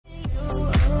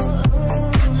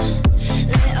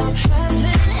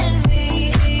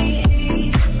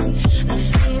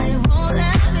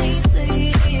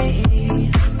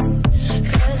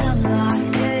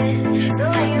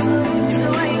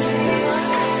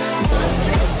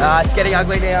It's getting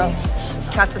ugly now.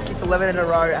 Cats have kicked 11 in a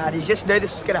row, and he just knew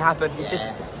this was going to happen. You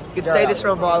could see this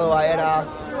from a mile away, and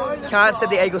can't see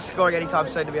the Eagles scoring anytime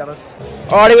soon, to be honest.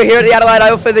 Alrighty, we're here at the Adelaide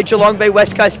Oval for the Geelong v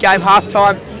West Coast game,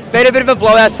 half-time. Been a bit of a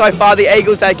blowout so far. The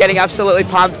Eagles are getting absolutely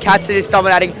pumped. Cats are just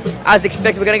dominating as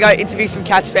expected. We're going to go interview some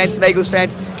Cats fans, some Eagles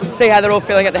fans, see how they're all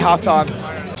feeling at the half-times.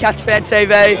 Cats fan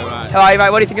TV, how are you, mate?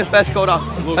 What do you think of the first quarter,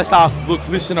 first half? Look,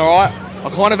 listen, alright. I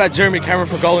kind of had Jeremy Cameron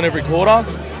for a goal in every quarter,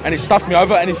 and he stuffed me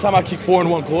over, and he somehow kicked 4 in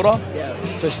one quarter. Yeah.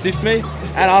 So he stiffed me.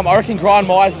 And I reckon Grant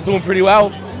Myers is doing pretty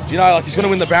well. You know, like he's going to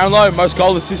win the Brownlow, most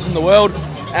goal assists in the world.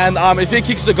 And if he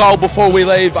kicks a goal before we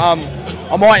leave, I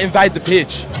might invade the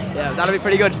pitch. Yeah, that'll be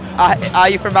pretty good. Are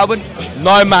you from Melbourne?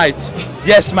 No, mate.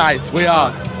 Yes, mate, we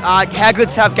are. How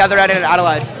good's have gathered out in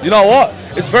Adelaide? You know what?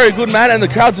 It's very good, man, and the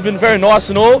crowds have been very nice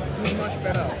and all.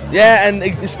 Yeah, and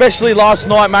especially last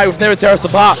night, mate, we've never tear us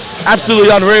apart. Absolutely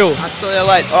unreal. Absolutely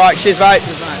elite. All right, cheers, mate.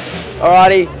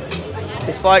 Alrighty.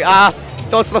 This bloke,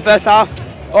 thoughts on the first half?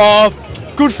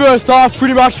 Good first half,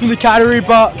 pretty much from the category,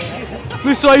 but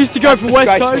listen, I used to go for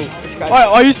West Coast.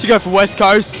 I used to go for West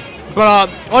Coast, but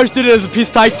I just did it as a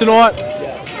piss take tonight.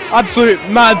 Yeah. Absolute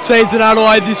mad scenes in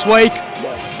Adelaide this week.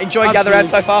 Yeah. Enjoying gather round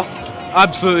so far?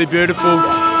 Absolutely beautiful.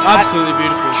 Yeah. Absolutely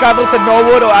beautiful. Travelled to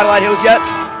Norwood or Adelaide Hills yet?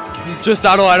 Just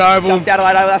Adelaide Oval. Just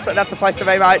Adelaide Oval, that's the place to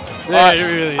be, mate. Yeah, it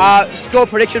really is. Score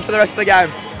prediction for the rest of the game?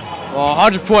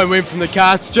 100-point win from the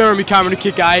Cats. Jeremy Cameron to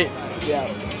kick 8. Yeah,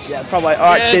 probably. All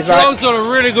right, cheers, mate. Geelong's got a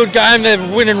really good game. They're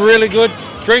winning really good.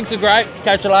 Drinks are great.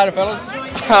 Catch you later, fellas.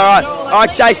 All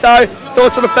right, Jay. So,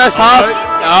 thoughts on the first half?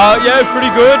 Yeah, pretty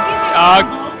good.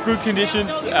 Good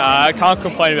conditions. Can't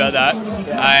complain about that.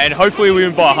 And hopefully we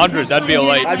win by 100. That'd be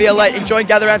elite. That'd be elite. Enjoying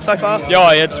gather round so far?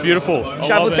 Yeah, it's beautiful.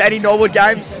 Travelled to any Norwood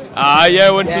games?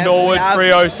 Yeah, went to Norwood,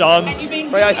 Freo Suns.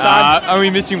 Freo Suns. Only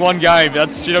missing one game.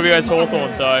 That's GWS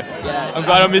Hawthorn. So I'm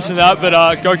glad I'm missing that.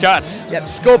 But go Cats. Yep.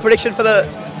 Score prediction for the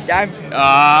game?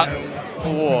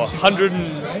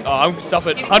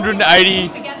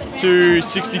 180 to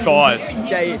 65.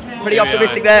 Jay, pretty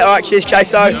optimistic there. All right, cheers,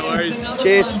 Jaso. No worries.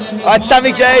 Cheers. All right,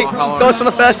 Sammy G, thoughts on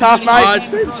the first half, mate? It's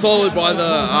been solid by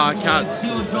the Cats.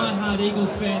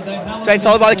 It's been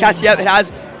solid by the Cats, yep, it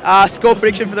has. Score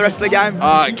prediction for the rest of the game?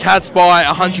 Cats by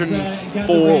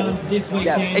 104.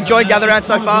 Yeah. Enjoying gather round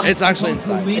so far? It's actually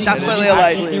insane. It's absolutely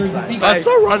elite. That's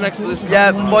so right next to this.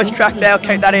 Yeah, voice crack there, I'll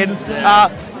keep that in.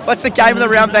 What's the game of the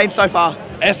round been so far?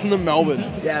 Essendon Melbourne.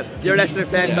 Yeah, you're an Essendon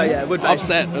fan, so yeah, would be.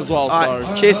 Upset as well, right.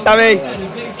 so. Cheers, Sammy.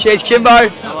 Cheers, Kimbo.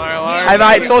 Hello. Hey,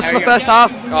 mate, thoughts on the first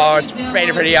half? Oh, it's been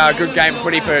a pretty good game of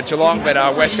footy for Geelong, but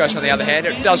West Coast on the other hand.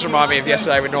 It does remind me of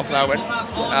yesterday with North Melbourne.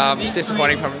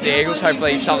 Disappointing from the Eagles,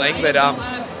 hopefully something, but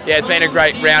yeah, it's been a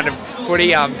great round of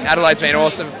footy. Adelaide's been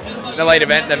awesome. An elite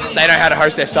event. They know how to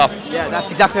host their stuff. Yeah,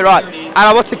 that's exactly right.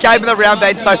 What's the game of the round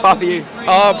been so far for you?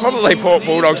 Probably Port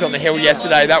Bulldogs on the hill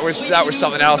yesterday. That was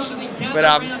something else. But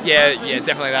yeah,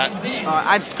 definitely that.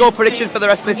 And score prediction for the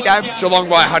rest of this game? Geelong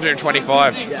by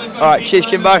 125. Yeah. All right, cheers,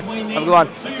 Kimbo. Have a good one.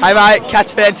 Hey, mate,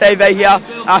 Cats fan TV here.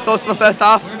 Thoughts on the first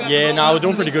half? Yeah, no, we're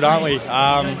doing pretty good, aren't we?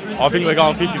 I think we're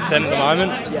going 50% at the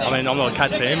moment. Yeah. I mean, I'm not a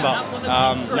Cats fan,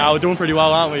 but no, we're doing pretty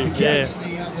well, aren't we? Yeah.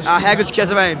 How good's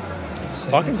Chezza been?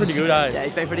 Fucking pretty good, eh? Yeah,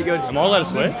 he's been pretty good. Am I allowed to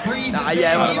swear?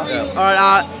 Yeah, whatever. Yeah. All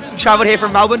right, travelled here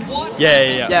from Melbourne?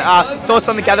 Yeah. Thoughts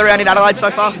on the gather round in Adelaide so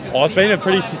far? Oh, it's been a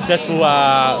pretty successful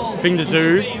thing to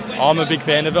do. I'm a big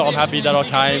fan of it. I'm happy that I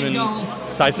came and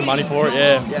saved some money for it,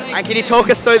 yeah. And can you talk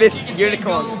us through this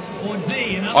unicorn?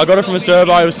 I got it from a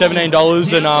survey. It was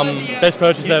 $17 and best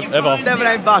purchase ever.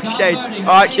 $17, jeez. All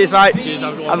right, cheers, mate. Cheers,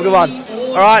 have a good one.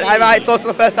 All right, hey, mate, thoughts on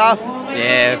the first half?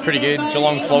 Yeah, pretty good.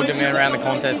 Geelong flogged them around the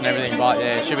contest and everything, but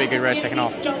yeah, it should be a good rest second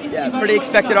half. Yeah, pretty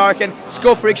expected, I reckon.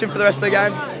 Score prediction for the rest of the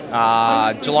game?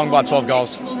 Geelong by 12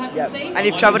 goals. Yeah. And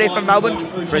you've travelled here from Melbourne?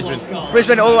 Brisbane.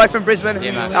 Brisbane, all the way from Brisbane?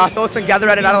 Yeah, mate. Thoughts on gather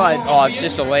round in Adelaide? Oh, it's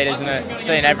just elite, isn't it?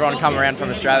 Seeing everyone come around from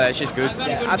Australia, it's just good.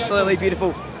 Yeah, absolutely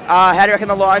beautiful. How do you reckon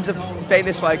the Lions have been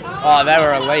this week? Oh, they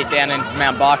were elite down in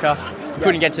Mount Barker.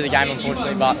 Couldn't get to the game,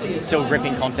 unfortunately, but still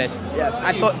ripping contest. Yeah,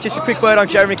 and just a quick word on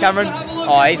Jeremy Cameron.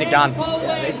 Oh, he's a gun.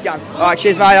 Yeah, he's a gun. All right,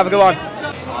 cheers, mate. Have a good one.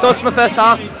 Thoughts on the first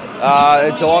half?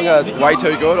 Geelong are way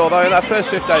too good, although in that first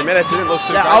 15 minutes it didn't look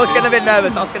too great. I was getting a bit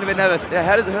nervous. Yeah,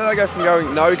 how do they go from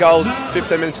going no goals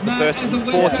 15 minutes in the first to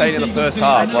 14 in the first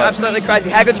half? It's absolutely crazy.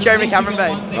 How good's Jeremy Cameron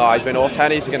been? Oh, he's been awesome. How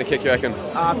many is he going to kick, you reckon?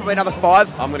 Probably another 5.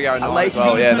 I'm going to go 9 at least. as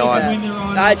well. Yeah, 9.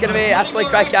 Yeah. No, it's going to be an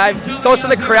absolutely great game. Thoughts on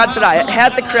the crowd today?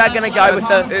 How's the crowd going to go with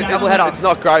the double header? It's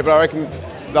not great, but I reckon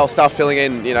they'll start filling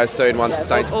in, soon once the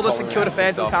Saints. All the St Kilda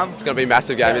fans will come. It's going to be a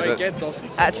massive game, isn't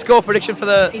it? Score prediction for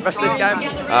the rest of this game?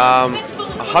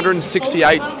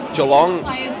 168 Geelong,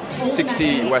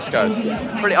 60 West Coast.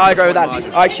 I agree with that. All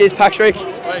right, cheers, Patrick.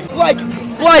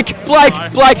 Blake,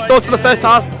 thoughts on the first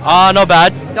half? Not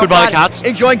bad. Good by the Cats.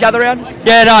 Enjoying gather round?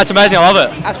 Yeah, no, it's amazing. I love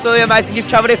it. Absolutely amazing. You've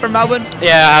travelled here from Melbourne?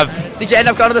 Yeah, I have. Did you end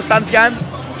up going to the Suns game?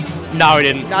 No, we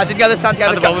didn't. No, I didn't go to the Suns game.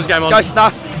 Had the Bombers game on. Go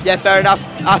Snus. Yeah, fair enough.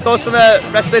 Thoughts on the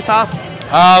rest of this half?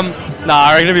 No,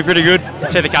 I reckon it'll be pretty good.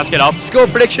 See the Cats get up. Score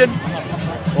prediction?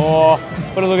 Oh,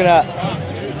 what are we looking at?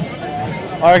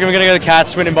 I reckon we're going to go the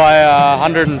Cats winning by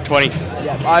 120.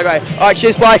 Yeah, I agree. All right,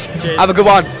 cheers, Blake. Cheers. Have a good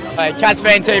one. Cats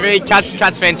Fan TV,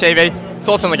 Cats Fan TV.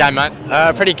 Thoughts on the game, mate?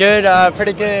 Pretty good.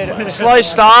 Slow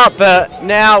start, but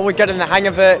now we're getting the hang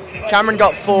of it. Cameron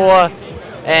got 4,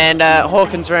 and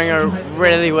Hawkins rang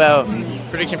really well.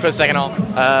 Prediction for the second half?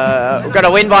 We've got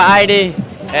to win by 80,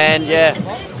 and yeah.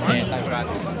 Yeah, thanks, man.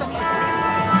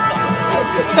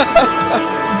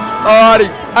 Alrighty.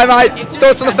 Hey, mate.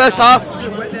 Thoughts on the first half?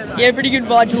 Yeah, pretty good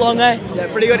by Geelong, eh? Yeah,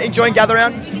 pretty good. Enjoying gather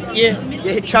round? Yeah.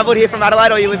 You travelled here from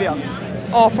Adelaide or you live here?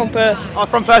 Oh, from Perth. Oh,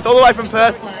 from Perth, all the way from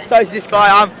Perth. So is this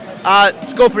guy.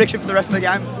 Score prediction for the rest of the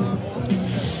game?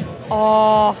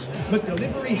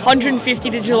 150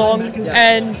 to Geelong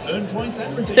and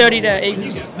 30 to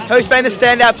Eagles. Who's been the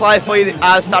standout player for you at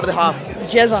the start of the half?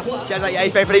 Jezza. Yeah,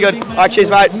 he's been pretty good. All right, cheers,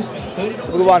 mate.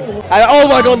 Good one. Hey, oh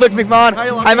my God, Luke McMahon.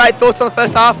 Hey, mate, thoughts on the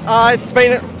first half? It's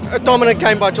been a dominant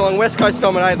game by Geelong. West Coast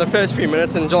dominated the first few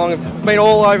minutes, and Geelong have been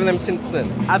all over them since then.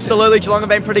 Absolutely, Geelong have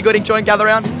been pretty good. Enjoying gather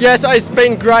round? Yes, it's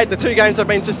been great. The 2 games I've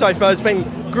been to so far, it's been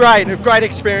great. A great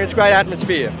experience, great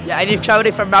atmosphere. Yeah, and you've travelled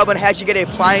here from Melbourne. How'd you get here?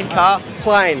 Plane, car?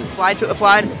 Plane. Took the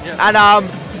plane. Yeah. And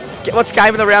what's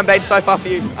game of the round been so far for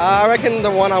you? I reckon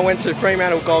the one I went to,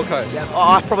 Fremantle, Gold Coast. Yeah,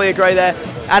 I probably agree there.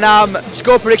 And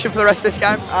score prediction for the rest of this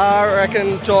game? I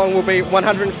reckon Geelong will be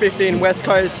 150 and West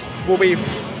Coast will be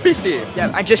 50.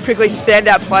 Yeah, and just quickly,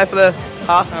 standout player for the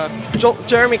half?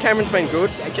 Jeremy Cameron's been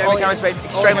good. Yeah, Jeremy Cameron's been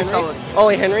extremely solid.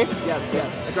 Ollie Henry. Yeah,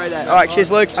 agree there. All right,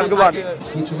 cheers, Luke. Have a good one.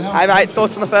 Hey, mate,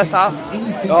 thoughts on the first half?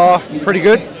 Oh, pretty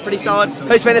good. Pretty solid.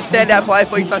 Who's been the standout player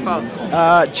for you so far?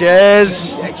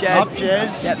 Jazz. Yeah, Jazz.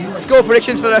 Jazz. Yep. Score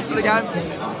predictions for the rest of the game?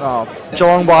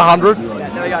 Geelong by 100. Yeah,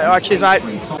 there we go. All right, cheers, mate.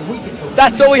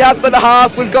 That's all we have for the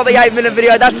half. We've got the 8-minute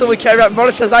video. That's all we care about.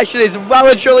 Monetisation is well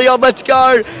and truly on. Let's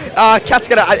go. Cat's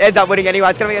going to end up winning anyway.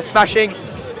 It's going to be a smashing.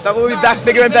 But we'll be back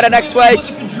bigger and better next week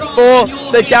for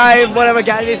the game. Whatever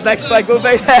game is next week, we'll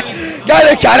be there. Go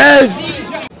the Canners!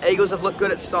 Eagles have looked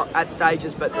good at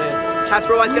stages, but the Cats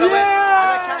are always going to win.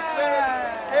 And the Cats win.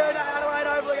 Here in Adelaide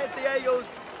Oval against the Eagles.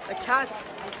 The Cats,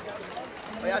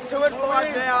 we are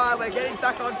 2-5 now, and we're getting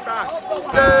back on track.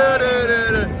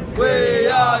 We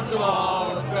are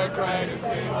Geelong, the greatest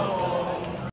team of all.